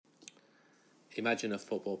Imagine a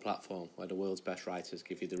football platform where the world's best writers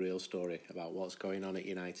give you the real story about what's going on at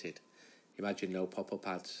United. Imagine no pop-up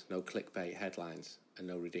ads, no clickbait headlines, and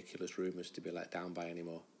no ridiculous rumours to be let down by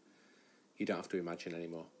anymore. You don't have to imagine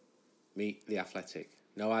anymore. Meet The Athletic.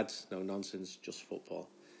 No ads, no nonsense, just football.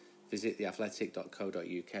 Visit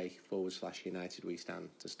theathletic.co.uk/United We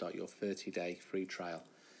Stand to start your 30-day free trial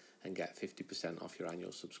and get 50% off your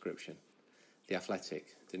annual subscription. The Athletic,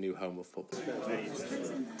 the new home of football.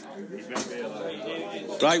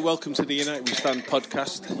 Right, welcome to the United We Stand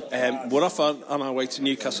podcast. We're off on our way to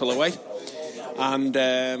Newcastle away, and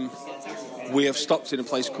we have stopped in a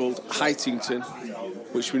place called Heitington,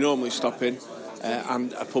 which we normally stop in,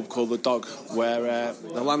 and a pub called The Dog, where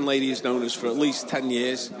the landlady has known us for at least 10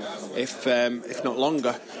 years, if not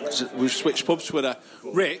longer. So we've switched pubs with her.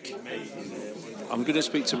 Rick, I'm going to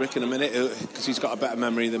speak to Rick in a minute because he's got a better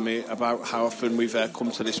memory than me about how often we've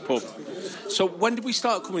come to this pub. So when did we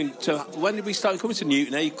start coming to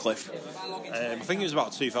Newton Aycliffe? I think it was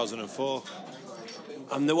about 2004.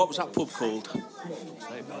 And what was that pub called?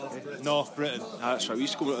 North Britain. That's right. We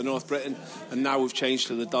used to come to North Britain, and now we've changed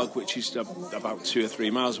to The Dog, which is about 2 or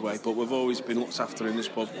 3 miles away. But we've always been looked after in this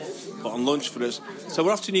pub, put on lunch for us. So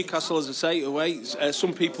we're off to Newcastle, as I say, away.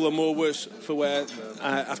 Some people are more worse for wear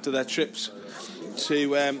after their trips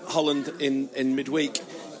to Holland in midweek.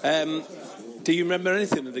 Do you remember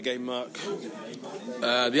anything of the game, Mark?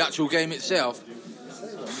 The actual game itself,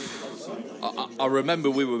 I remember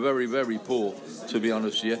we were very, very poor, to be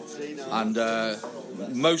honest with you, and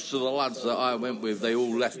most of the lads that I went with, they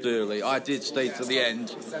all left early. I did stay to the end,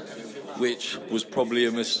 which was probably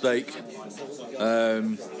a mistake.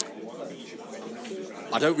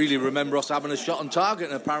 I don't really remember us having a shot on target,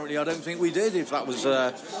 and apparently I don't think we did, if that was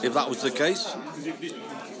the case.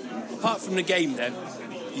 Apart from the game, then,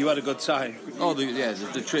 you had a good time? Oh,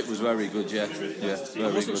 the trip was very good, yeah,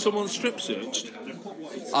 very Wasn't good. someone strip searched?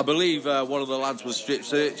 I believe one of the lads was strip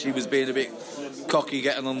searched. He was being a bit cocky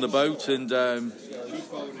getting on the boat, and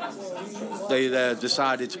they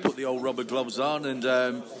decided to put the old rubber gloves on, and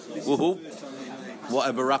woohoo,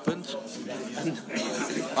 whatever happened.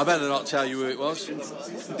 I better not tell you who it was.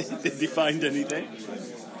 Did they find anything?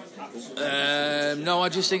 No, I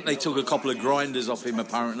just think they took a couple of grinders off him,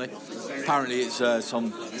 apparently. Apparently it's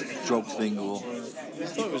some drug thing or... I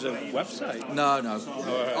thought it was a website. No.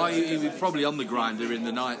 He was probably on the grinder in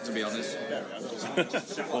the night, to be honest.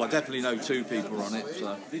 Well, I definitely know 2 people on it.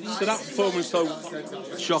 So that performance, though,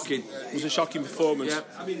 shocking. It was a shocking performance. Yep.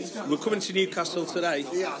 We're coming to Newcastle today.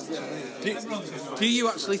 Do you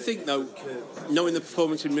actually think, though, knowing the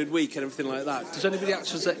performance in midweek and everything like that, does anybody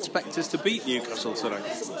actually expect us to beat Newcastle today?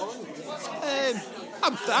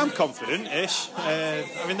 I'm confident-ish. I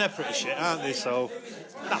mean, they're pretty shit, aren't they? So,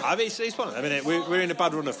 it's one of them, isn't it? We're in a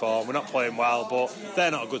bad run of form. We're not playing well, but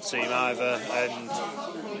they're not a good team either. And,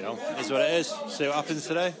 it's what it is. See what happens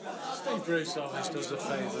today. Steve Bruce always does a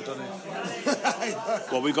favour, doesn't he?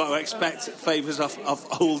 Well, we've got to expect favours of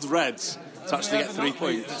old Reds to actually get 3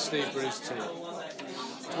 points. The Steve Bruce team.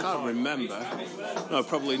 I can't remember. No,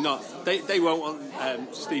 probably not. They won't want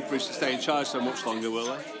Steve Bruce to stay in charge so much longer, will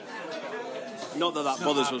they? Not that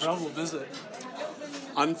bothers us. Problem, is it?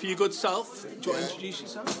 And for your good self, do you want to introduce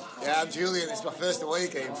yourself? Yeah, I'm Julian. It's my first away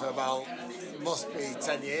game for must be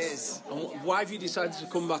 10 years. And why have you decided to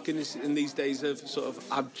come back in these days of sort of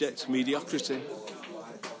abject mediocrity?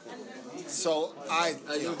 So I'm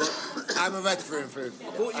a Red through and through.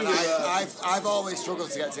 And I've always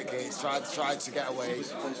struggled to get tickets, tried to get away,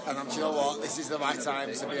 and do you know what? This is the right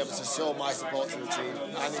time to be able to show my support to the team.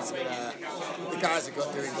 I need to be there. The guys are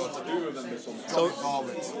doing good. Going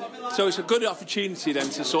forward. So it's a good opportunity then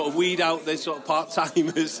to sort of weed out these sort of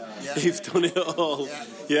part-timers who've done it all.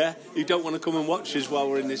 Yeah, who don't want to come and watch us while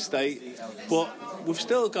we're in this state. But we've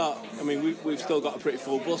still got a pretty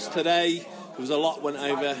full bus today. There was a lot went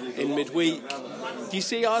over in midweek. Do you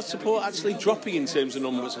see our support actually dropping in terms of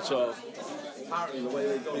numbers at all? Are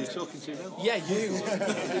you talking to me? Yeah, you.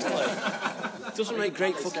 It doesn't make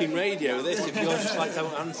great fucking radio, this, if you're just like,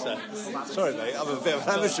 don't answer. Sorry, mate. I'm a bit of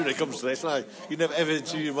an amateur when it comes to this. No, you never ever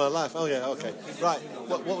interviewed in my life. Oh, yeah, okay. Right.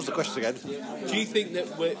 What was the question again? Do you think that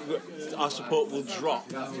our support will drop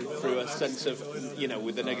through a sense of,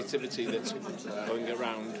 with the negativity that's going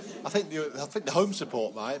around? I think the home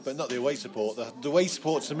support might, but not the away support. The away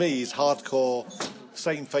support to me is hardcore,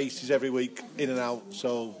 same faces every week, in and out.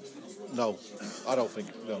 So, no, I don't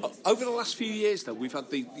think. No. Over the last few years, though, we've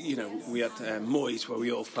had we had Moyes where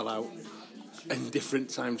we all fell out in different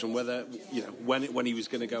times on whether when he was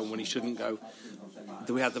going to go and when he shouldn't go.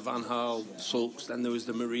 Then we had the Van Gaal sulks, then there was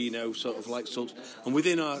the Marino sort of like sulks, and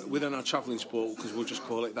within our travelling sport, because we'll just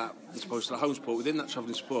call it that as opposed to the home sport, within that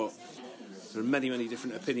travelling sport, there are many, many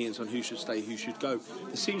different opinions on who should stay, who should go.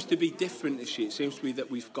 There seems to be different this year. It seems to be that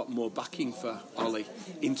we've got more backing for Ollie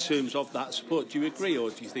in terms of that support. Do you agree, or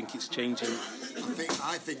do you think it's changing?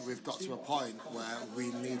 I think we've got to a point where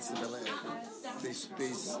we need stability.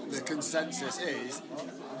 The consensus is,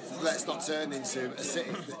 let's not turn into a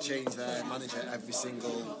City that change their manager every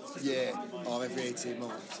single year or every 18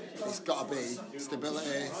 months. It's got to be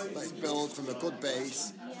stability. Let's build from a good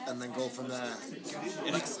base and then go from there.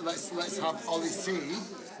 Let's have Ollie's team.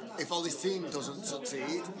 If Ollie's team doesn't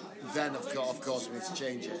succeed, then of course we need to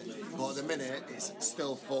change it. But at the minute, it's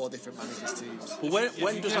still 4 different managers' teams. Well,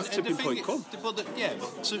 when does that tipping point come? But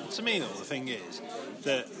to me, though, the thing is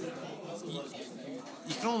that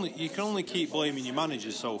you can only keep blaming your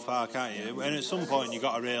managers so far, can't you? And at some point, you've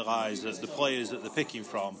got to realise that the players that they're picking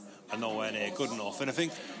from are nowhere near good enough. And I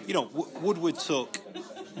think, Woodward took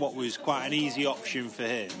what was quite an easy option for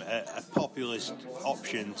him, a populist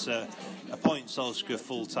option to appoint Solskjaer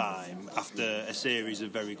full-time after a series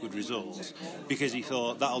of very good results, because he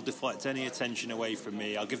thought, that'll deflect any attention away from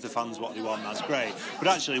me, I'll give the fans what they want, that's great. But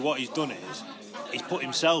actually what he's done is he's put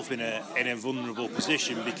himself in a vulnerable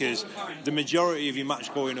position, because the majority of your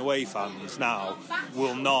match-going away fans now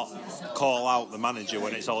will not call out the manager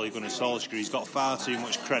when it's Ole Gunnar Solskjaer. He's got far too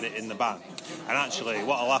much credit in the bank, and actually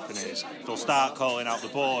what will happen is they'll start calling out the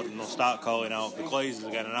board and they'll start calling out the Glazers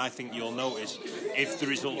again. And I think you'll notice, if the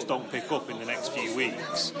results don't pick up in the next few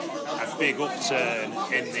weeks, a big upturn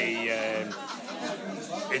in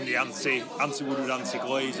the anti-Woodward,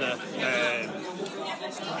 anti-Glazer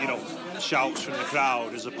shouts from the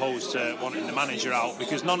crowd, as opposed to wanting the manager out,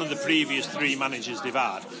 because none of the previous 3 managers they've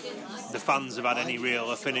had, the fans have had any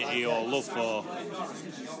real affinity or love for.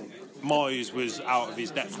 Moyes was out of his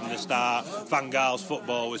depth from the start. Van Gaal's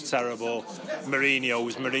football was terrible. Mourinho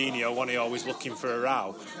was Mourinho, wasn't he, always looking for a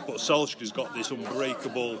row. But Solskjaer's got this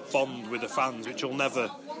unbreakable bond with the fans, which will never...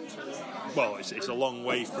 Well, it's a long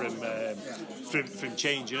way from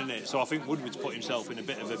changing, isn't it? So I think Woodward's put himself in a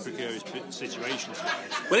bit of a precarious situation today.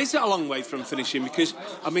 Well, is it a long way from finishing? Because,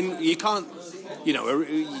 I mean, you can't...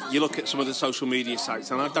 you look at some of the social media sites,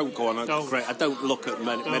 and I don't go on. I don't look at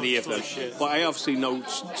many of them. But I obviously know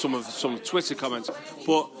some Twitter comments.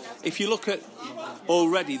 But if you look at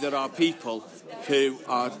already, there are people who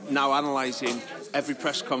are now analysing every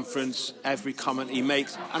press conference, every comment he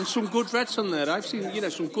makes, and some good reds on there. I've seen,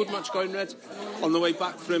 some good match-going reds on the way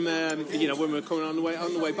back from, when we were coming on the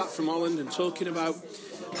way back from Holland, and talking about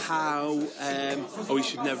how he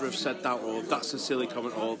should never have said that, or that's a silly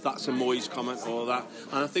comment, or that's a Moyes comment, or that.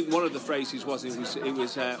 And I think one of the phrases was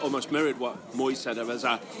almost mirrored what Moyes said of us,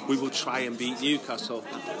 we will try and beat Newcastle.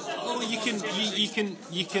 Well,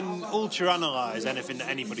 you can ultra-analyse anything that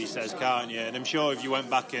anybody says, can't you? And I'm sure if you went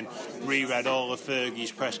back and reread all of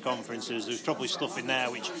Fergie's press conferences, there's probably stuff in there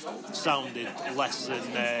which sounded less than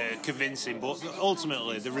convincing, but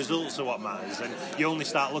ultimately the results are what matters, and you only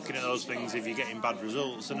start looking at those things if you're getting bad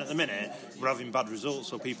results. And at the minute we're having bad results,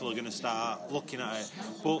 so people are going to start looking at it.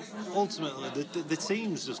 But ultimately the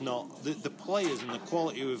team's just not, the players and the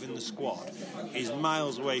quality within the squad is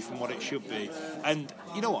miles away from what it should be. And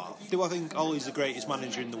you know what, do I think Ollie's the greatest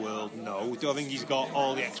manager in the world? No. Do I think he's got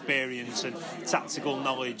all the experience and tactical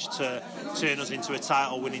knowledge to turn us into a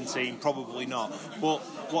title winning team? Probably not. But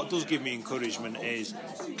what does give me encouragement is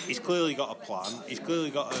he's clearly got a plan, he's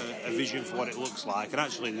clearly got a vision for what it looks like, and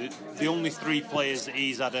actually the only 3 players that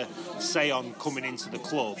he's had a say on coming into the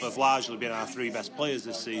club have largely been our 3 best players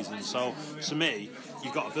this season. So to me,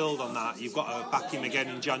 you've got to build on that. You've got to back him again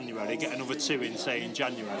in January, get another 2 in, say, in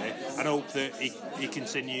January, and hope that he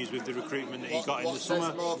continues with the recruitment that he got in the summer. What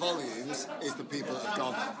says more volumes is the people that have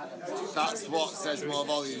gone. That's what says more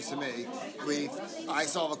volumes to me. I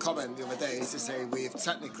saw a comment the other day to say we've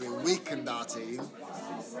technically weakened our team,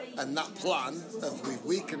 and that plan of we've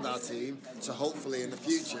weakened our team to hopefully in the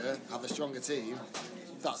future have a stronger team.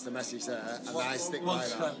 That's the message there, and I stick by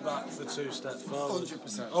that. 1 step back for 2 steps forward.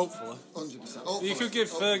 100%. Hopefully. 100%. You could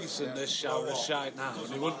give Ferguson this shout a shite now,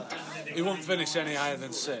 and he wouldn't finish any higher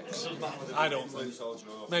than 6. I don't think.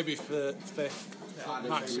 Maybe for 5th.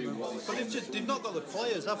 Maximum. But they've not got the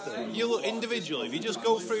players, have they? You look individually, if you just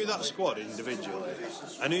go through that squad individually,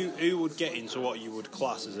 and who would get into what you would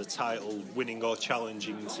class as a title winning or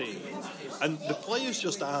challenging team, and the players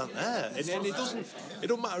just aren't there, and it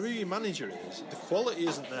don't matter who your manager is, the quality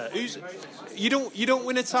isn't there. You don't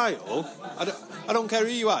win a title, I don't care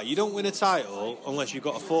who you are, you don't win a title unless you've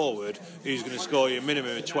got a forward who's going to score you a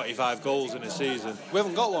minimum of 25 goals in a season. We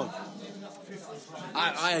haven't got one.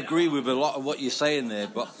 I agree with a lot of what you're saying there,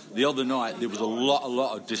 but the other night there was a lot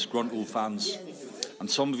of disgruntled fans, and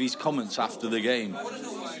some of his comments after the game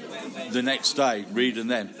the next day, reading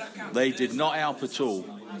them, they did not help at all.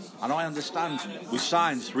 And I understand, we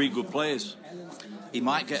signed 3 good players. He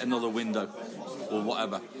might get another window or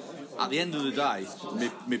whatever. At the end of the day,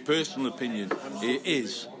 my personal opinion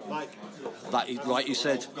is that, like you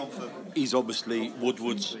said, he's obviously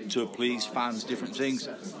Woodward's to please fans, different things.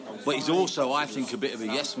 But he's also, I think, a bit of a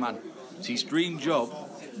yes man. It's his dream job,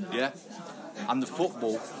 yeah? And the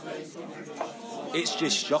football, it's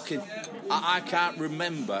just shocking. I can't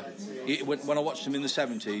remember, when I watched him in the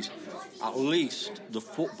 70s, at least the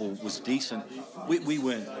football was decent. We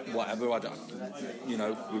weren't whatever,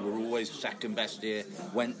 we were always second best here,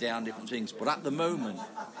 went down, different things. But at the moment,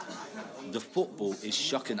 the football is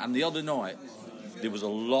shocking. And the other night, there was a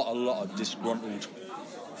lot of disgruntled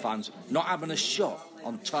fans. Not having a shot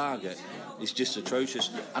on target is just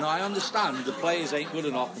atrocious. And I understand the players ain't good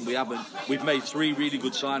enough, and we've made 3 really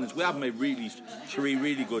good signings. We haven't made 3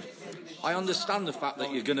 really good. I understand the fact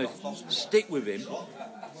that you're going to stick with him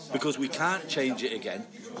because we can't change it again.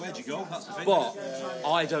 Where'd you go? That's the thing. But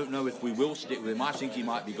I don't know if we will stick with him. I think he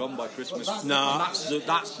might be gone by Christmas. No. And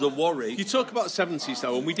that's the worry. You talk about the 70s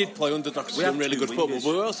though, and we did play underdogs and really good football, but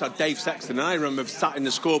we also had Dave Sexton. I remember sat in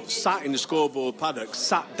the scoreboard paddock,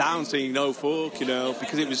 sat down saying no fork,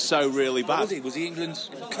 because it was so really bad. Was he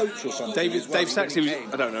England's coach or something? Dave Sexton,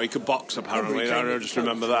 I don't know, he could box apparently. I just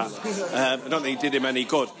remember that. I don't think he did him any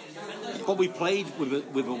good. But we played with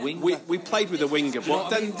a winger. We played with a winger, but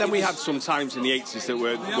then we had some times in the 80s that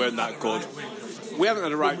weren't that good. We haven't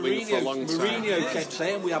had a right winger for a long time. Mourinho kept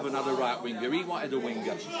saying we haven't had a right winger. He wanted a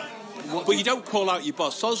winger. But you don't call out your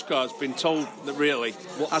boss. Solskjaer's been told that really,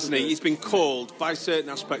 hasn't he? He's been called by certain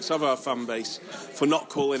aspects of our fan base for not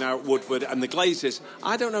calling out Woodward and the Glazers.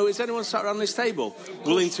 I don't know, is anyone sat around this table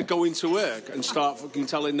willing to go into work and start fucking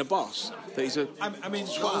telling the boss that he's a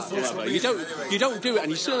swat? You don't do it, and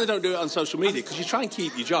you certainly don't do it on social media because you try and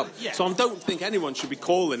keep your job. Yeah. So I don't think anyone should be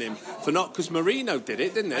calling him for not, because Mourinho did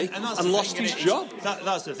it, didn't he? And lost his job.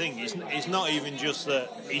 That's the thing. It's not even just that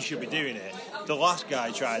he should be doing it. The last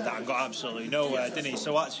guy tried that and got absolutely nowhere, didn't he?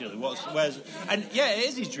 So actually, it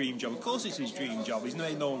is his dream job. Of course, it's his dream job. He's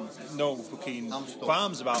made no fucking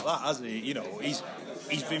qualms about that, has he?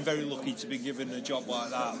 He's been very lucky to be given a job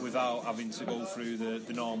like that without having to go through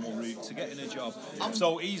the normal route to getting a job.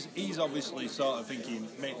 So he's obviously sort of thinking,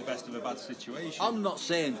 make the best of a bad situation. I'm not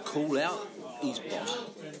saying call out his boss.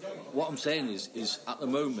 What I'm saying is at the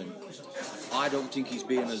moment, I don't think he's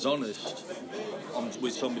being as honest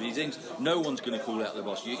with some of these things. No one's going to call out the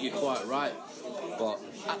boss. You're quite right. But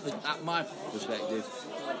at my perspective,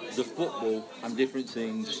 the football and different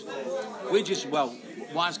things,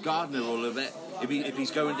 why is Gardner all of it? If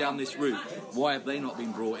he's going down this route, why have they not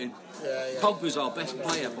been brought in? Pogba's our best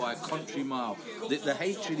player by a country mile. The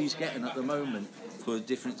hatred he's getting at the moment for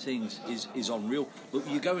different things is unreal. Look,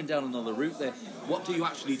 you're going down another route there. What do you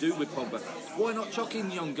actually do with Pogba? Why not chuck in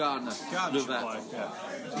young Gardner? Gardner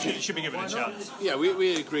should play, should be given a chance. Yeah,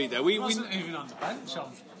 we agree there. We wasn't even on the bench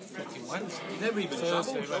on fucking Wednesday. He never even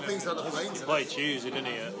travelled. Nothing's on the plane. He played Tuesday, didn't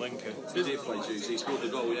he, at Lincoln? Did he play Tuesday? He scored the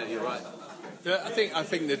goal, yeah, you're right. Yeah, I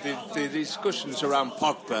think that the discussions around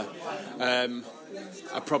Pogba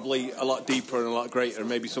are probably a lot deeper and a lot greater, and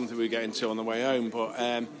maybe something we get into on the way home. But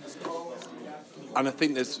and I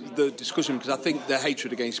think there's the discussion, because I think the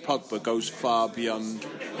hatred against Pogba goes far beyond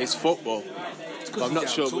his football. But I'm not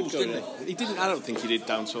sure. He didn't. I don't think he did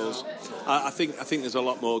down tools. I think there's a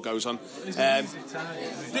lot more goes on. He's an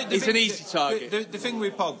easy target. The thing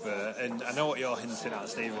with Pogba, and I know what you're hinting at,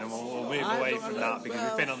 Stephen, and we'll move away from that because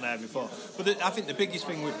we've been on there before. But I think the biggest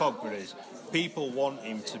thing with Pogba is people want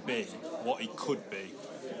him to be what he could be.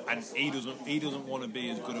 And he doesn't want to be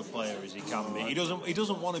as good a player as he can be. He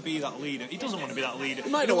doesn't want to be that leader. He doesn't want to be that leader.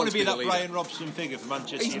 He doesn't want to be that Brian Robson figure for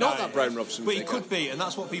Manchester United. He's not that Brian Robson figure. But he could be, and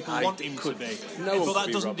that's what people want him to be. But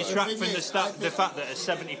that doesn't detract from the fact that at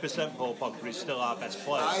 70% Paul Pogba is still our best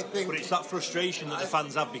player. But it's that frustration that the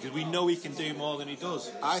fans have because we know he can do more than he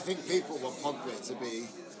does. I think people want Pogba to be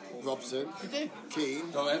Robson, Keane.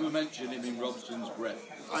 Don't ever mention him in Robson's breath.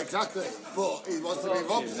 Exactly, but he wants to be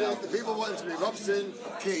Robson. The people want him to be Robson,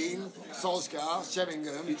 Keane, Solskjaer,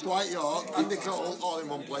 Sheringham, Dwight York, Andy Cole, all in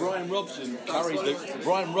one place. Brian Robson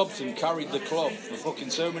carried the club for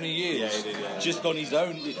fucking so many years. Yeah, he did. Yeah. Just on his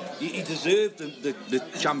own. He deserved the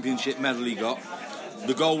championship medal he got,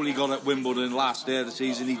 the goal he got at Wimbledon last day of the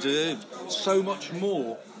season. He deserved so much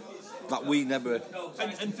more that we never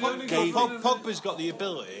And gave him. Pogba's got the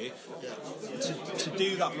ability to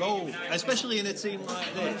do that role, especially in a team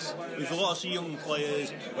like this with lots of young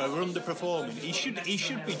players where we're underperforming. He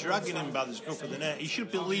should be dragging him by the scruff of the neck. He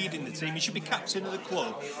should be leading the team. He should be captain of the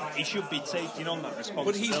club. He should be taking on that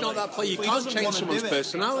responsibility. But he's not that player. You But he can't doesn't change wanna someone's do it.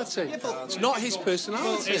 personality. Yeah, but- It's not his Well,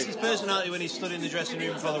 personality. it's his personality when he stood in the dressing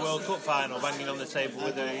room for the World Cup final, banging on the table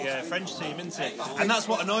with the French team, isn't it? And that's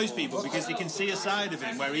what annoys people, because you can see a side of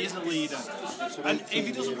him where he is a leader. And if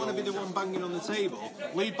he doesn't want to be the one banging on the table,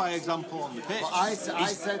 lead by example on the pitch. But I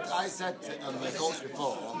said on the coach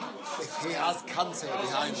before, if he has Kante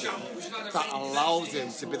behind him, that allows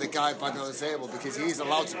him to be the guy banging on the table, because he's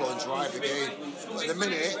allowed to go and drive the game. But at the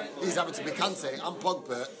minute, he's having to be Kante and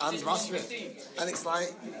Pogba and Rashford. And it's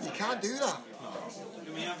like, you can't do that.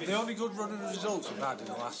 The only good run of results we've had in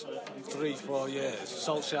the last 3-4 years,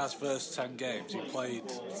 Solskjaer's first 10 games, he played.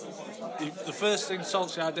 The first thing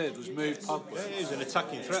Solskjaer did was move Pogba. Yeah, he's an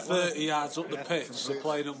attacking threat. 30 yards up the pitch to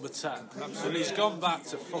play number 10. And he's gone back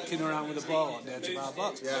to fucking around with the ball on the edge of our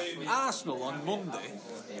box. Arsenal on Monday,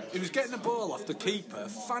 he was getting the ball off the keeper,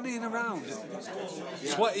 fanning around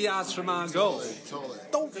 20 yards from our goal.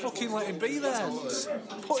 Don't fucking let him be there.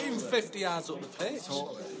 Put him 50 yards up the pitch.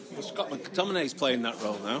 Well, Scott McTominay's playing that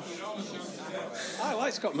role now. I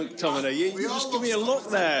like Scott McTominay. You just give me a look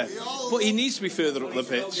there. But he needs to be further up the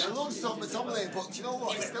pitch. I love Scott McTominay, but you know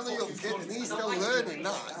what? He's still a young kid and he's still learning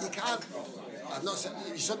that. You can't. I'm not saying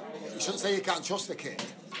you shouldn't say you can't trust the kid,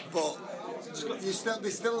 but there's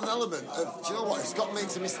still an element of, do you know what? If Scott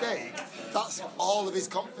makes a mistake, that's all of his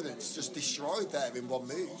confidence just destroyed there in one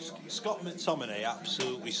move. Scott McTominay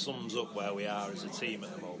absolutely sums up where we are as a team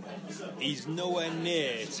at the moment. He's nowhere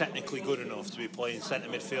near technically good enough to be playing centre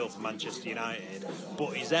midfield for Manchester United,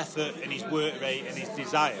 but his effort and his work rate and his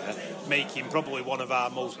desire make him probably one of our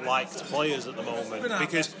most liked players at the moment.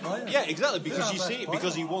 Because you see it,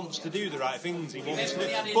 because he wants to do the right things. He wants to,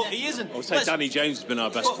 but he isn't. I would say Danny James has been our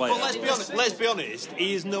best player. But let's be honest.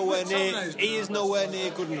 He is nowhere near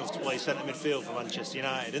good enough to play centre midfield for Manchester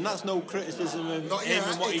United, and that's no criticism of him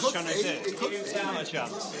and what he's trying to do.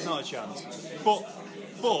 Not a chance.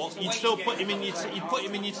 But you'd still put him in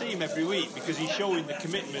your team every week, because he's showing the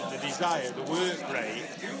commitment, the desire, the work rate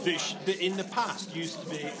that in the past used to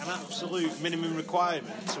be an absolute minimum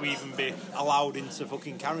requirement to even be allowed into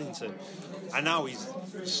fucking Carrington, and now he's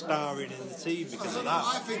starring in the team because of that.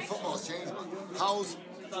 I think football's changed, man.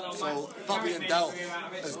 So Fabian Delph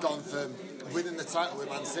has gone from winning the title with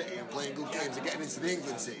Man City and playing good games and getting into the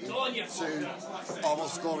England team to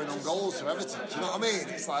almost scoring on goals for Everton. Do you know what I mean?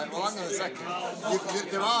 It's like, well, hang on a second.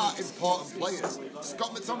 There are important players.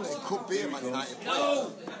 Scott McTominay could be a Man United player.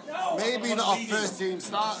 Maybe not a first team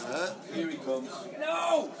starter. Here he comes.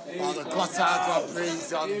 No! Oh, the Qatar Grand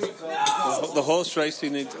Prix on. The horse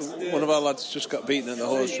racing, one of our lads just got beaten at the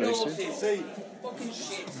horse racing.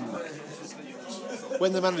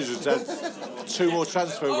 When the manager said 2 more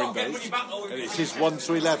transfer windows and it's his 1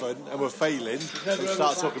 to 11 and we're failing, we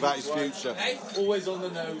start talking about his future. always on the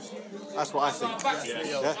nose. That's what I think.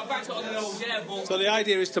 So the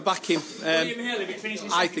idea is to back him.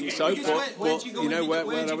 I think so, but you know, where are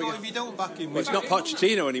we going? If you don't back him, Well, it's not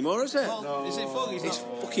Pochettino anymore, is it? Is it Foggy? It's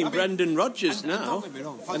fucking Brendan Rodgers now,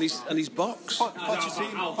 and he's box.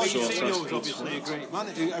 Pochettino is obviously a great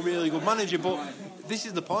manager, a really good manager, but this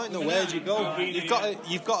is the point though. Where do you go?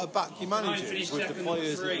 You've got to back your managers with the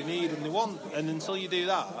players that you need and they want, and until you do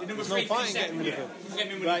that, there's no point in getting rid of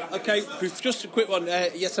them. Right, okay, just a quick one.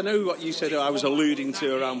 Yes, I know what you said I was alluding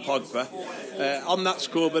to around Pogba. On that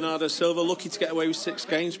score, Bernardo Silva, lucky to get away with 6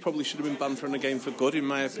 games, probably should have been banned from a game for good, in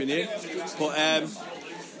my opinion. But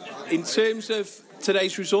in terms of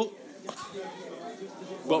today's result,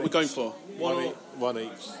 what are we going for? One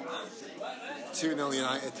each. 2-0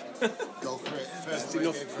 United. Go for it. First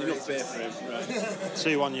Enough beer for him. Right.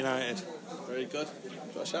 2-1 United. Very good.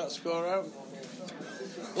 Got a shout score out.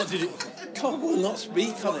 What did it? God, will not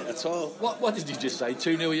speak on it at all. What did you just say?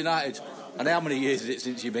 2-0 United. And how many years is it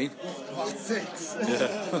since you've been? 6.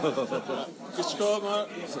 Good score, Mark.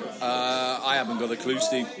 I haven't got a clue,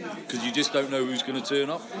 Steve, because you just don't know who's going to turn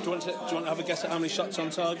up. Do you want to have a guess at how many shots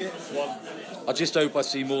on target? 1. I just hope I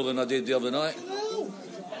see more than I did the other night.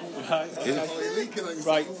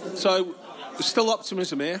 Right, so there's still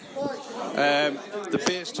optimism here. The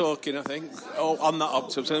beer's talking, I think. On that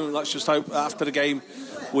optimism, let's just hope after the game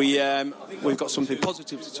we've got something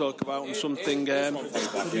positive to talk about and something.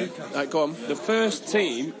 Right, go on. The first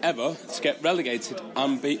team ever to get relegated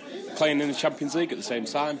and be playing in the Champions League at the same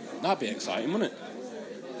time. That'd be exciting, wouldn't it?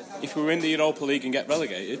 If we were in the Europa League and get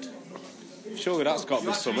relegated, surely that's got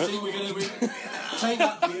me something. Take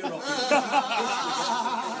that beer off.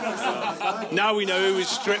 Now we know who was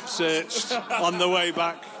strip searched on the way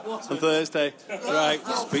back on Thursday. Right,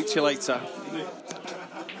 speak to you later.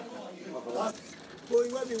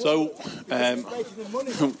 So,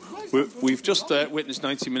 we've just witnessed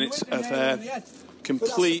 90 minutes of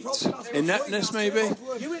complete ineptness, maybe,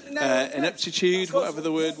 ineptitude, whatever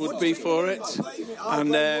the word would be for it.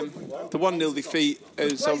 And the 1-0 defeat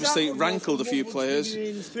has obviously rankled a few players.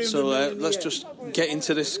 So let's just get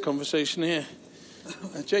into this conversation here.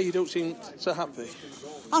 Jay, you don't seem so happy.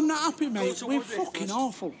 I'm not happy, mate. We're fucking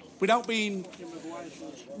awful. Without being...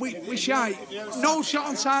 We shy. No shot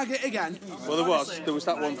on target again. Well, there was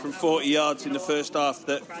that one from 40 yards in the first half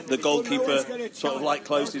that the goalkeeper sort of like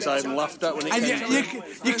closed his eye and laughed at when it came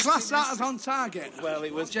through. You class that as on target? Well,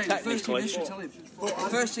 it was Jay, technically.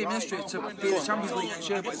 First team in history to be the Champions League next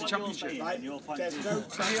year, but it's the Championship.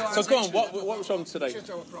 So go on, what was wrong today?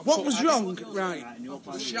 What was wrong? Right.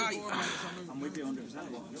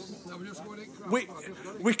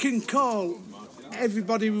 We can call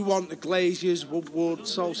everybody we want, the Glazers, Woodward,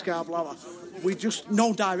 Solskjaer, blah, blah. We just,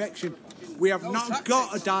 no direction. We have not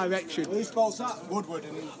got a direction. Who's fault that? Woodward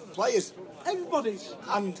and players. Everybody's.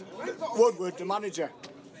 And Woodward, the manager.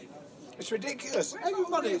 It's ridiculous.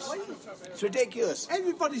 Everybody's. It's ridiculous.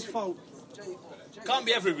 Everybody's fault. Can't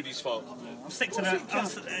be everybody's fault. I'm sick to the...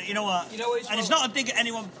 You know what? And it's not a dig at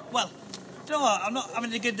anyone... Well, you know what? I'm not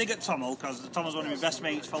having a good dig at Tomo, because Tomo's one of my best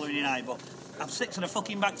mates following United, but I'm sick to the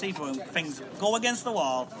fucking back teeth when things go against the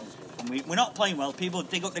wall and we're not playing well. People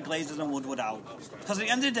dig up the Glazers and Woodward out. Because at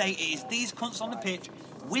the end of the day, it is these cunts on the pitch,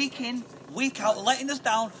 week in, week out, letting us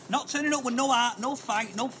down, not turning up with no heart, no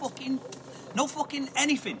fight, no fucking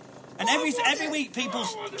anything. And every week people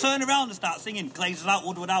turn around and start singing Glazers out,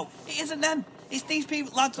 Woodward out. It isn't them. It's these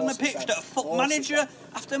people, lads on the pitch that are fuck manager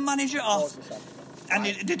after manager off. And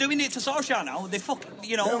they're doing it to Solskjaer now. They're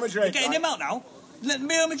they're getting him out now.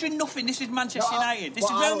 Real Madrid, nothing. This is Manchester United. This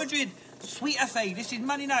is Real Madrid. Sweet FA. This is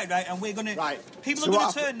Man United, right? And we're going to... Right. People are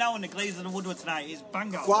going to turn now on the Glazers and Woodward tonight. It's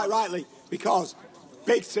bang out. Quite rightly, because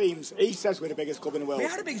big teams, he says we're the biggest club in the world. We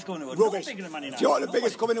are the biggest club in the world. Rubbish. Bigger than Man United. Do you know what the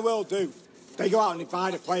biggest club in the world do? They go out and they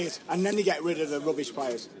buy the players, and then they get rid of the rubbish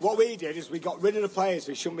players. What we did is we got rid of the players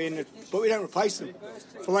who shouldn't be in the... But we don't replace them.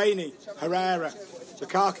 Fellaini, Herrera,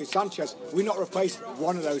 Lukaku, Sanchez, we not replaced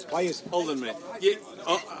one of those players. Hold on a minute.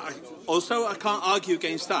 Also, I can't argue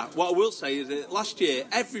against that. What I will say is that last year,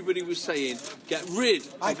 everybody was saying, get rid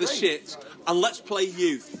of the shit and let's play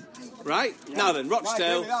youth. Right? Yeah. Now then,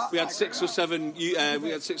 Rochdale, we had 6 or 7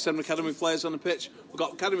 academy players on the pitch. We've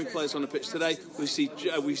got academy players on the pitch today. We see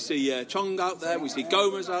Chong out there, we see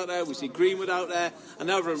Gomez out there, we see Greenwood out there, and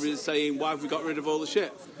now everybody's saying, why have we got rid of all the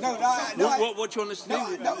shit? No, what do you want us to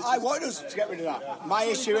do? No, I want us to get rid of that. My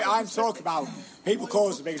issue, I'm talking about, people call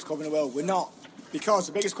us the biggest club in the world. We're not. Because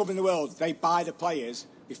the biggest club in the world, they buy the players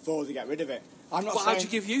before they get rid of it. I'm not saying... How do you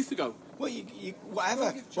give youth a go? Well, you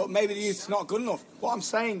whatever. But maybe the youth's not good enough. What I'm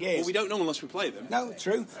saying is... Well, we don't know unless we play them. No,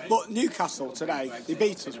 true. But Newcastle today, they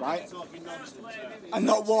beat us, right? And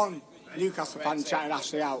not one Newcastle fan chanted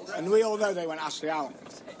Ashley out. And we all know they went Ashley out.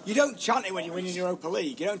 You don't chant it when you win in Europa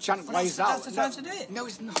League. You don't chant Glazers out. That's the time to do it. No,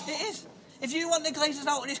 it's not. It is. If you want the Glazers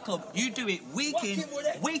out of this club, you do it week in,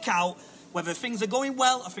 week out. Whether things are going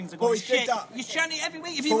well or things are going shit, you chant it every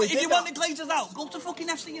week. If you want the Glazers out, go to fucking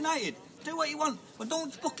FC United. Do what you want, but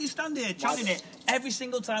don't fucking stand here chanting it every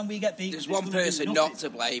single time we get beat. There's one person not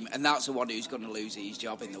to blame, and that's the one who's going to lose his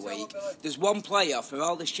job in the week. There's one player, for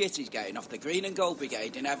all the shit he's getting off the Green and Gold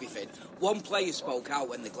Brigade and everything, one player spoke out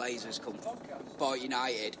when the Glazers come for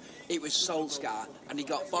United. It was Solskjaer, and he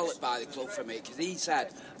got bollocked by the club from it, because he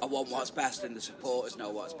said, I want what's best, and the supporters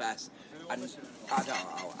know what's best. And I don't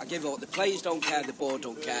know. I give up. The players don't care. The board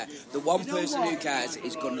don't care. The one person who cares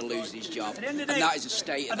is going to lose his job, and that is a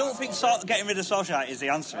state. I don't think getting rid of Solskjaer is the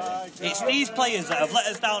answer. It's these players that have let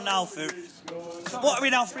us down now for what are we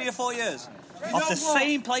now 3 or 4 years? Of the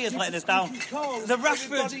same players letting us down. The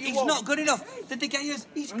Rashford, he's not good enough. The De Gea's,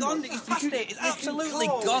 he's gone. He's past it. He's absolutely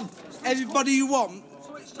gone. Everybody you want.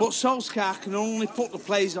 But Solskjaer can only put the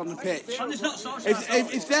players on the pitch.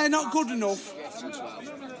 If they're not good enough,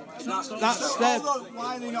 that's their...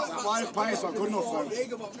 Why are the players not good enough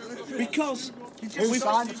though? Because who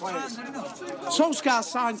signed the players? Solskjaer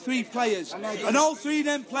signed 3 players, and all 3 of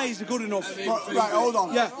them players are good enough. But, right, hold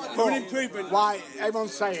on. Yeah, for an improvement. Why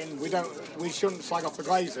everyone's saying we shouldn't slag off the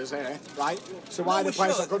Glazers here, right? So why the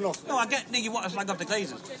players not good enough? No, I get you want to slag off the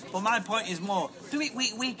Glazers, but my point is more: do it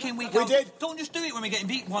week in, week out. We did. Don't just do it when we're getting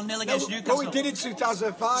beat 1-0 against Newcastle. But we did in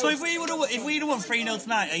 2005. So if we'd have won 3-0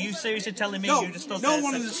 tonight, are you seriously telling me you just stood there? No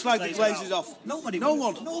one has slag the Glazers off. Nobody. No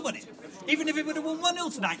one. Nobody. Even if it would have won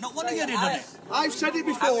 1-0 tonight, not one of you did it. I've said it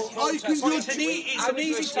before. All you can do is it's an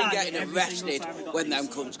easy time getting arrested when them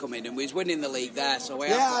cunts come in, and we was winning the league there. So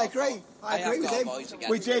I agree. I agree with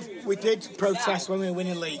him. We did protest when we were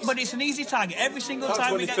winning leagues. But it's an easy target every single That's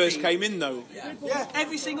time when we he get first beat. came in, though. Yeah.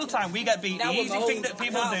 Every single time we get beat, the easy thing that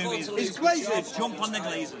people do is Glazers. jump on the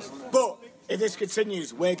Glazers. But if this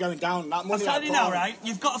continues, we're going down. That I'm money. telling you now, right?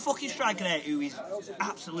 You've got a fucking striker there who is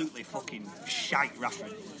absolutely fucking shite,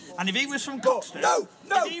 Rashford. And if he was from Coxter,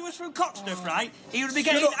 if he was from Coxter, right, he would be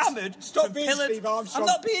getting hammered. Stop being Steve Armstrong. I'm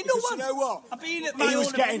not being no one. You know what? I'm being at my own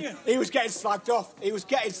opinion. He was getting slagged off. He was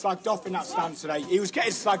getting slagged off in that stand today. He was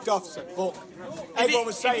getting slagged off. But everyone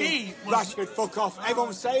was saying, Rashford, fuck off. Everyone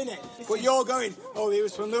was saying it. But you're going, he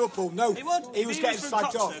was from Liverpool. No, he was getting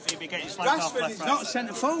slagged off. Rashford is not a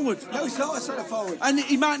centre forward. No, he's not a centre forward. And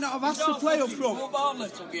he might not have asked to play up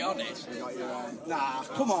front. To be honest. Nah,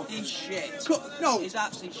 come on. He's shit. No. He's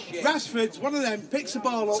actually shit. Rashford's one of them, picks the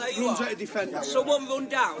ball up, runs at a defender. Someone run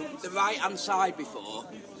down the right-hand side before.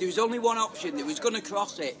 There was only one option. They was going to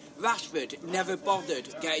cross it. Rashford never bothered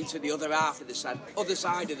getting to the other half of the other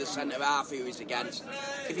side of the centre half who he's against.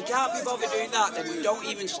 If he can't be bothered doing that, then we don't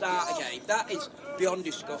even start a game. That is beyond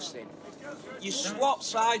disgusting. You swap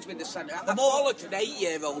sides with the centre. I'd bollock an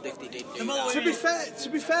 8-year-old if they didn't do that. To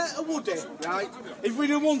be fair to Woody, right? If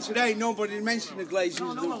we'd have won today, nobody mentioned the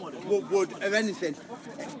Glazers would or anything.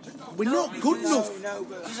 We're not good enough. No,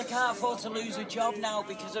 because I can't afford to lose a job now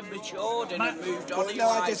because I've matured and I've moved on. No,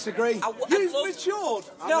 I disagree. You've matured.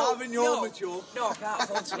 I'm having your matured. No, I can't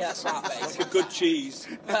afford to get sacked, Like a good cheese.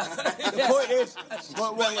 The point is,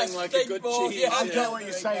 Smelling like a good cheese. I get what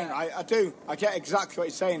you're saying, right? I do. I get exactly what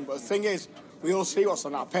you're saying. But the thing is, we all see what's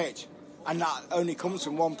on that pitch, and that only comes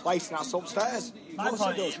from one place, and that's upstairs.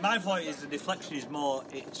 My point is the deflection is more.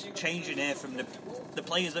 It's changing here from the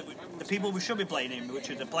players the people we should be playing in, which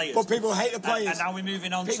are the players. But people hate the players. And now we're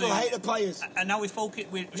moving on. People hate the players. And now we're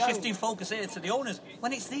shifting focus here to the owners.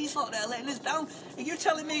 When it's these lot that are letting us down, are you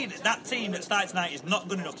telling me that team that starts tonight is not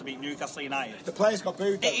good enough to beat Newcastle United? The players got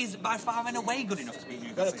booed. It is by far and away good enough to beat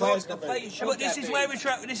Newcastle. The players got booed. But this is where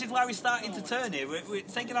we're starting to turn here. We're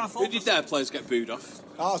taking our Who focus. did their players get booed off?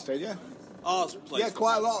 Ours did, yeah. Ours players. Yeah,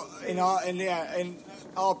 quite a lot in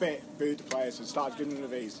our bit booed the players and started giving them the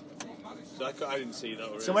V's. So I didn't see that.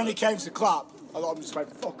 Really. So when he came to clap, a lot of them just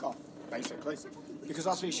went fuck off, basically, because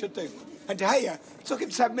that's what he should do. And De Gea, it took him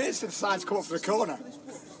 10 minutes to decide to come up for the corner.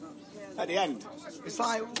 At the end, it's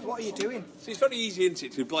like, what are you doing? See, it's very easy, isn't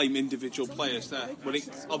it, to blame individual players there when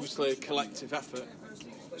it's obviously a collective effort.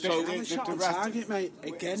 So a shot on target, mate.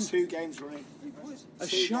 Again, 2 games running. A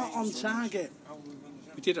shot on target.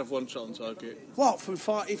 We did have one shot on target. What, from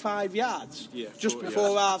 45 yards? Yeah. Just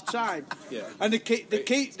before half time. Yeah. And the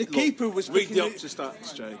keeper was picking read the up to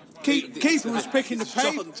stats, Jay. Keeper was picking the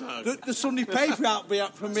paper, the Sunday paper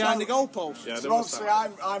out from behind the goalpost. Yeah, so obviously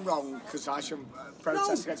I'm wrong because I shouldn't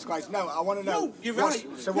protest against Glazers. No, I want to know. No, you're right.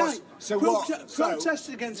 Protest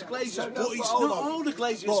against Glazers, but it's not all the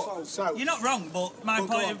Glazers' fault. So you're not wrong, but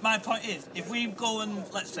my point is, if we go and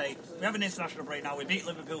let's say we have an international break now, we beat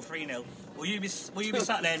Liverpool 3-0. Will you be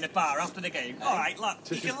sat there in the bar after the game? All right,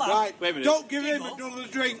 you can laugh. Right, wait a minute. Don't give him another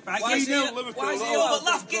drink. Right, why is he Liverpool. But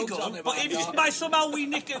laugh, giggle. But if by somehow we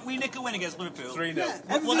nick a win against Liverpool, 3-0.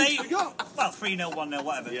 Yeah, will they? Forgot. Well, 3-0, 1-0,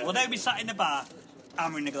 whatever. Yeah. Will they be sat in the bar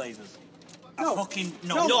hammering the Glazers? No. Fucking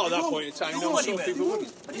Not at that point in time. No, some people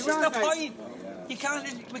wouldn't. But this is the point. We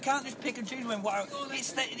can't just pick and choose when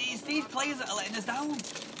it's these players that are letting us down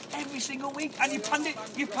every single week. And you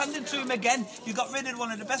pandered to him again. You got rid of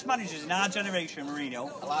one of the best managers in our generation,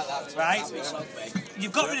 Mourinho. I like that. Right?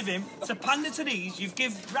 You've got rid of him to pander to these. You've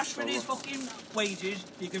give Rashford his fucking wages.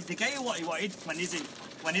 You give De Gea what he wanted when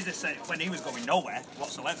he was going nowhere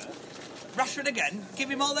whatsoever. Rashford again, give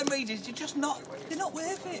him all them wages. They're not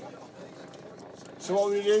worth it. So what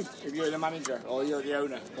will you do if you're the manager or you're the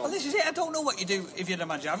owner? Well, this is it. I don't know what you do if you're the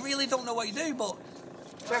manager. I really don't know what you do, but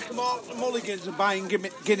Take them off the mulligans and buying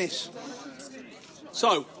Guinness.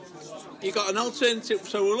 So, you got an alternative.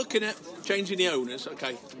 So we're looking at changing the owners.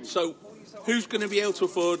 Okay. So, who's going to be able to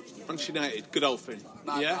afford Manchester United? Godolphin.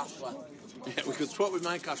 Mike Yeah, we could swap with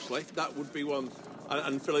Mike Ashley. That would be one.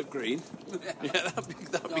 And Philip Green. Yeah, that'd be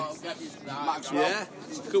Maxwell. Yeah,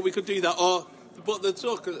 we could do that. But the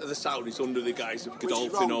talk of the Saudis under the guise of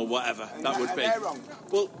Godolphin or whatever, that would be. They're wrong.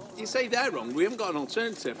 Well, you say they're wrong. We haven't got an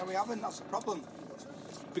alternative. No, we haven't. That's the problem.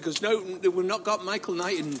 Because we've not got Michael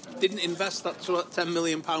Knighton. Didn't invest that £10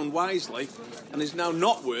 million wisely, and is now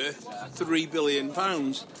not worth £3 billion.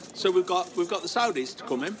 So we've got the Saudis to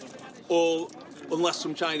come in, or unless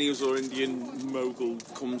some Chinese or Indian mogul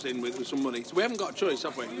comes in with some money. So we haven't got a choice,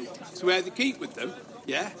 have we? So we either keep with them,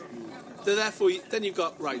 yeah. Therefore, then you've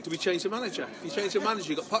got, right, do we change the manager? If you change the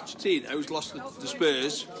manager, you've got Pochettino, who's lost the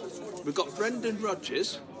Spurs. We've got Brendan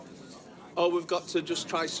Rodgers. Or we've got to just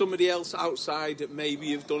try somebody else outside that maybe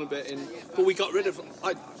you've done a bit in. But we got rid of,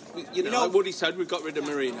 like Woody said, we've got rid of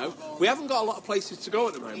Mourinho. We haven't got a lot of places to go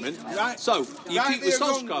at the moment. Right. So, you keep with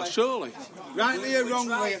Solskjaer, surely. Rightly or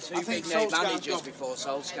wrongly, I Two think big name Solskjaer managers before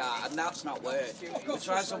Solskjaer, and that's not worked. We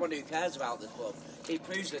try someone who cares about the club. It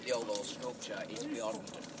proves that the old structure is beyond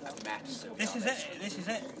a mess. This is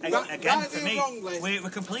it. Right, Again, for rightly me, or wrongly. we're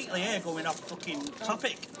completely here going off fucking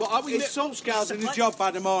topic. But are we If Solskjaer's in the job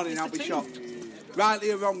by the morning, I'll be shocked.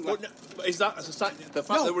 Rightly or wrongly. But is that the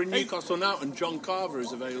fact that we're in Newcastle now and John Carver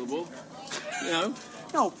is available? You know?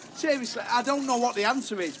 No, seriously, I don't know what the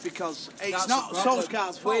answer is because it's That's not the problem.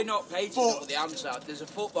 Solskjaer's fault. We're not paid to know the answer. There's a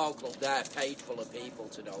football club there paid full of people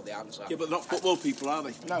to know the answer. Yeah, but not football people, are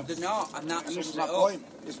they? No. They're not, and that's This is sums my it up. point.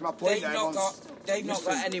 This is my point. They've not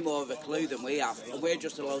got any more of a clue than we have, and we're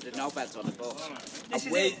just a load of knobheads on a bus. This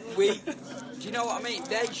And is we, do you know what I mean?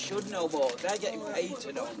 They should know more. They're getting paid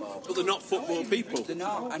to know more. But they're not football people. They're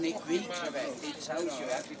not, and it reeks of it. It tells you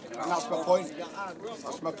everything. And that's my point.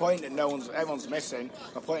 That's my point that everyone's missing.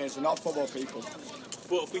 My point is they're not football people.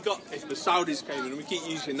 But if the Saudis came in, and we keep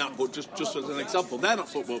using that, but just as an example, they're not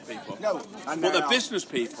football people. No. But they're business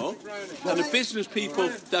people, and the business people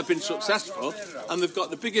that have been successful, and they've got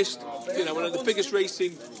the biggest, one of the biggest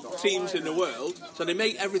racing teams in the world, so they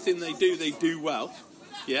make everything they do well.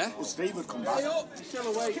 Yeah? Well, Steve would come back. Yeah.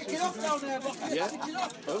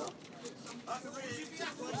 Oh.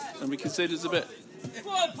 And we can say there's a bit. Go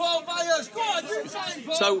on, Paul Byers, go on, you time,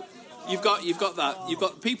 Paul. So you've got that. You've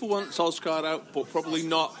got people want Solskjaer out, but probably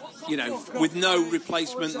not, with no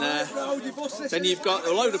replacement there. Then you've got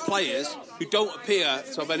a load of players who don't appear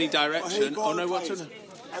to have any direction. Oh no, what's in it?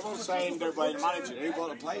 Everyone's saying they're buying the manager. Who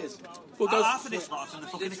bought the players? Well, Half of this lot from the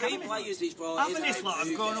fucking academy. Half of this lot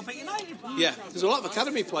have grown up at United. Yeah, there's a lot of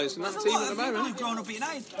academy players in that team at the moment. Have grown up at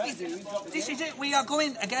United. This is it. We are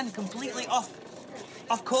going again completely off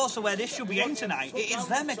course of where this should be aimed tonight. It is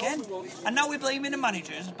them again. And now we're blaming the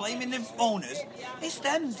managers, blaming the owners. It's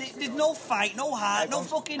them. There's no fight, no heart, no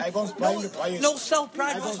fucking... Everyone's blaming the players. No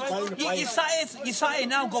self-pride. Everyone's blaming the You sat here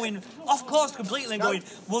now going off course completely and going,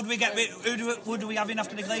 would we get rid... Who do we have in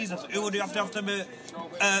after the Glazers? Who would we have after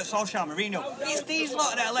Solskjaer, Mourinho? It's these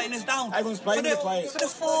lot that are letting us down. Everyone's blaming the players. For the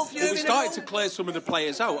fourth year Well, we started to clear some of the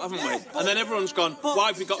players out, haven't we? And then everyone's gone, why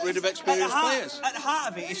have we got rid of experienced players? At the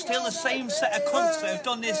heart of it, it's still the same set of cunts that have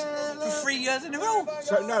done this for 3 years in a row.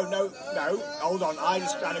 So, no, hold on. I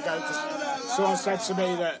just had to go because someone said to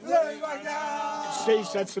me that... Steve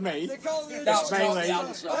said to me, it's mainly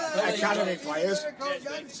academy players.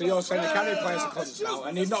 So you're saying academy players are cunts now,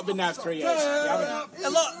 and you've not been there for 3 years. You haven't. A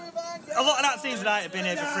lot of that team's United have been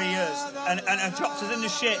here for 3 years and have dropped us in the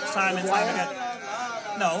shit time and time again.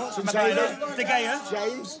 No, Maguire, De Gea,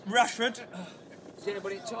 James, Rashford. Is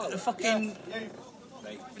anybody at all? The fucking...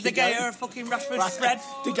 De Gea, fucking Rashford, Fred.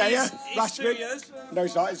 De Gea, He's 3 Rashford. years. No,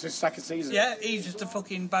 he's not. It's his second season. Yeah, he's just as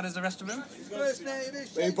fucking bad as the rest of them.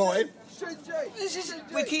 Who bought him?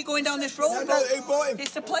 We keep going down this road. No, who bought him?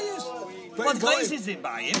 It's the players. But Well, who bought him? Glazers didn't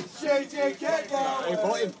buy him. Who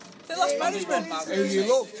bought him? They lost management. Who you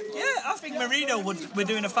loved? Yeah, I think Mourinho we're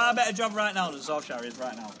doing a far better job right now than Solskjaer is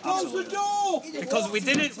right now. Absolutely. Because we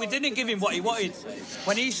didn't give him what he wanted.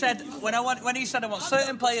 When he said I want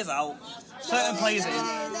certain players out, certain players in,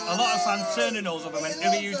 a lot of fans turned their nose up and went, who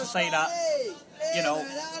are you to say that?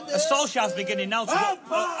 Solskjaer's beginning now to utter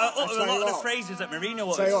a lot of the phrases that Mourinho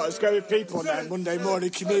utters. Tell you what, there's going to be people on their Monday morning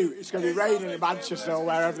commute. It's going to be raining in Manchester or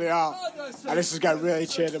wherever they are. And this is going to really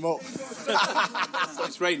cheer them up.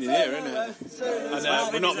 It's raining here, isn't it? And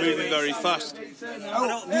we're not moving very fast.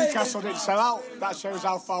 Oh, Newcastle didn't sell out. That shows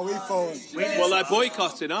how far we've fallen. Well, they're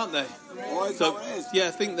boycotting, aren't they? So, yeah,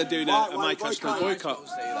 I think they're doing a Manchester boycott.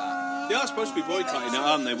 They are supposed to be boycotting it,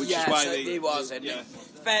 aren't they? Which is why they was, and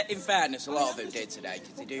in fairness, a lot of them did today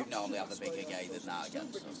because they do normally have a bigger game than that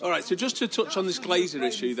against us. All right, so just to touch on this Glazer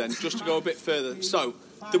issue then, just to go a bit further. So,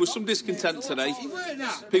 there was some discontent today.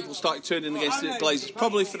 People started turning against the Glazers,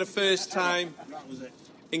 probably for the first time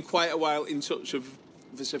in quite a while in such a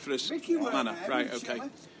vociferous manner. Right, okay.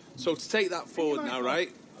 So to take that forward now,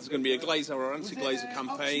 right, there's going to be a Glazer or anti-Glazer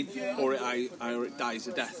campaign, or it dies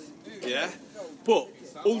a death. Yeah? But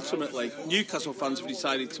ultimately, Newcastle fans have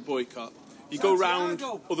decided to boycott. You go round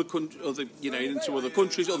into other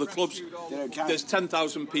countries, other clubs. There's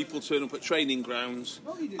 10,000 people turn up at training grounds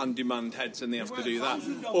and demand heads, and they have to do that.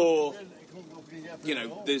 Or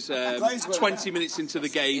there's 20 minutes into the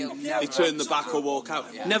game, they turn the back or walk out.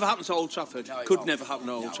 Never happens at Old Trafford. Could never happen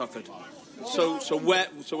at Old Trafford. So where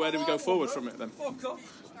do we go forward from it then?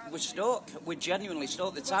 We're stuck. We're genuinely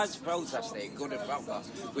stuck. The time to protest it, good and proper,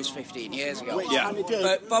 was 15 years ago.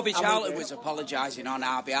 But Bobby Charlton was apologising on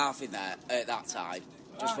our behalf in there at that time.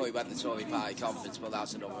 Just before he went to the Tory Party conference, but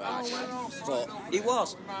that's another argument. But he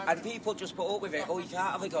was, and people just put up with it. Oh, you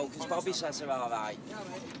can't have a go because Bobby says they're all right.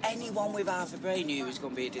 Anyone with half a brain knew it was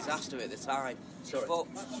going to be a disaster at the time. Sorry. But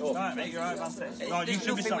right, mate, you're right, that's it. There's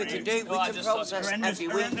nothing we can do. We can protest every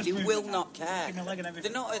week. They will not care.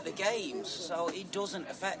 They're not at the games, so it doesn't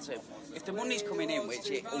affect them. If the money's coming in, which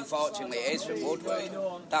it unfortunately is from Woodward,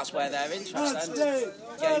 that's where their interest ends.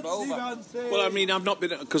 Game over. Well, I mean, I've not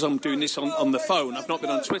been, because I'm doing this on the phone, I've not been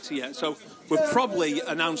on Twitter yet, so we've probably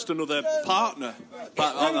announced another partner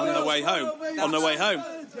on the way home.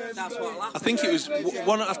 That's what I think it was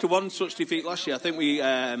after one such defeat last year. I think we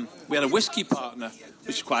had a whiskey partner,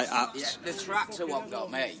 which is quite apt. Yeah, the tractor one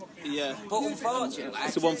got me. Yeah. But unfortunately...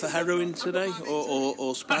 Is the one for heroin today,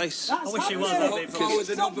 or spice? I wish it was.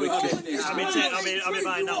 I'll be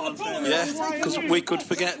buying that one. Yeah, because we could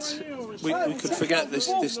forget... We could forget this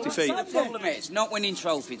defeat. The problem is, not winning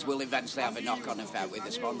trophies will eventually have a knock-on effect with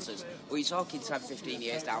the sponsors. But you're talking 10, 15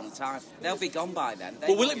 years down the time. They'll be gone by then.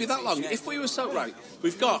 Well, will it be that long? If we were so... Right,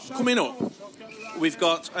 we've got... Coming up, we've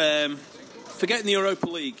got... forgetting the Europa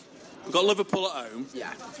League, we've got Liverpool at home.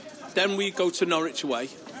 Yeah. Then we go to Norwich away.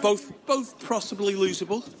 Both possibly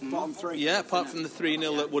losable. Bottom three. Yeah, apart from the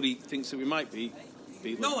 3-0 that Woody thinks that we might beat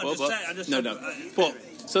Liverpool. No. But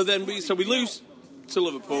so then we lose to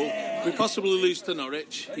Liverpool. We possibly lose to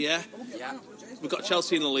Norwich. Yeah. We've got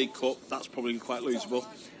Chelsea in the League Cup. That's probably quite losable.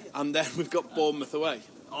 And then we've got Bournemouth away.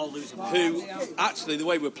 All losable. Who actually, the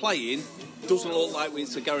way we're playing, doesn't look like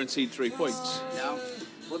it's a guaranteed 3 points. No.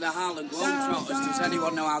 Well, the Harlem Globetrotters, does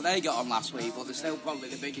anyone know how they got on last week? But they're still probably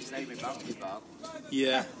the biggest name in basketball.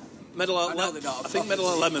 Yeah. I think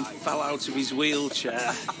Medal Lemon fell out of his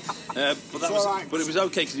wheelchair. But it was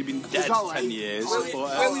okay because he'd been dead 10 years.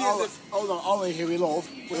 Hold on, Ollie, who we all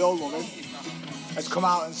love him, has come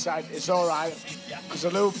out and said it's all right because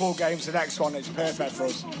the Liverpool game's the next one. It's perfect for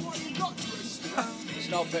us. It's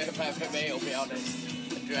not perfect for me, I'll be honest.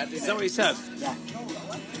 Is that what he said? Yeah.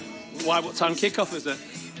 Why? What time kick-off is it?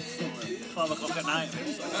 12 o'clock at night.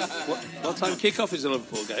 What time kick-off is the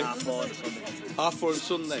Liverpool game? 4:30 on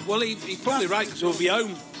Sunday. Well, he's probably right because we'll be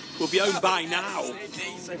home. We'll be home by now.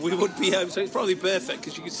 We would be home, so it's probably perfect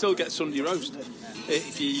because you can still get Sunday roast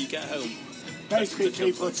if you get home. Basically,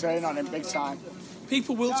 people are turning on him big time.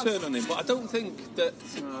 People will turn on him, but I don't think that...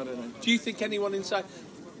 I don't know. Do you think anyone inside...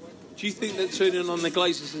 Do you think that turning on the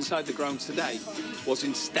Glazers inside the ground today was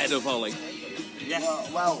instead of Ollie? Yeah.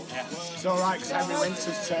 Well, it's all right because Henry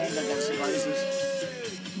Winter's turned against the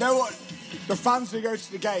Glazers. You know what? The fans who go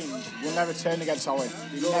to the games will never turn against Ollie.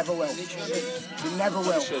 They never will. They never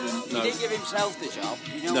will. He didn't give himself the job.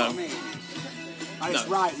 You know what I mean? And it's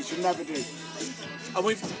right. They should never do. And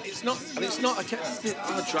our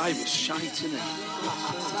driver's shite, isn't it?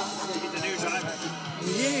 He's a new driver.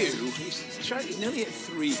 He's nearly hit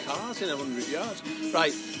 3 cars in 100 yards.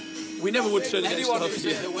 Right. We never would turn against anyone who's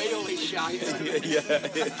in the wheel is shite.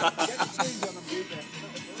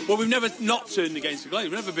 Well, we've never not turned against the Glazers.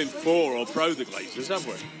 We've never been for or pro the Glazers, have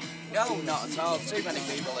we? No, not at all. Too many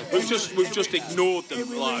people have... We've just ignored them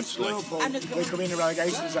largely. We come in the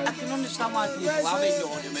relegation zone. I can understand why people have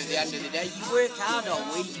ignored them at the end of the day. You work hard all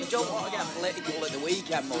week. You don't want to get political at the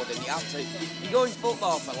weekend more than you have to. You go in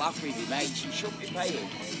football for laugh with your mates. You shouldn't be paying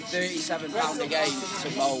 £37 a game to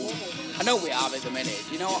mould. I know we are at the minute,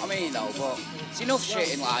 you know what I mean though, but it's enough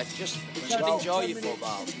shit in life, just enjoy your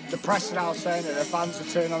football. The press are now saying that the fans are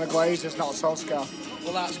turning on the Glazers, not Solskjaer.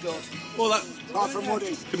 Well, that's good. Well, apart from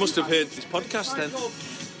Woody. They must have heard this podcast then.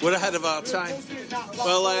 We're ahead of our time.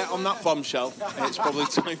 Well, on that bombshell, it's probably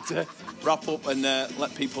time to wrap up and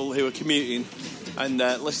let people who are commuting and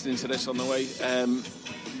listening to this on the way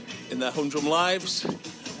in their humdrum lives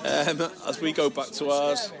as we go back to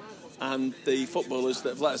ours. And the footballers that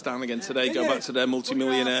have let us down again today go back to their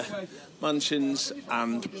multi-millionaire mansions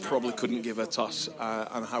and probably couldn't give a toss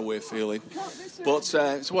on how we're feeling. But it's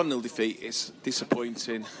a 1-0 defeat. It's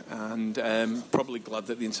disappointing and probably glad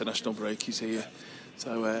that the international break is here.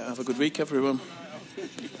 So have a good week, everyone.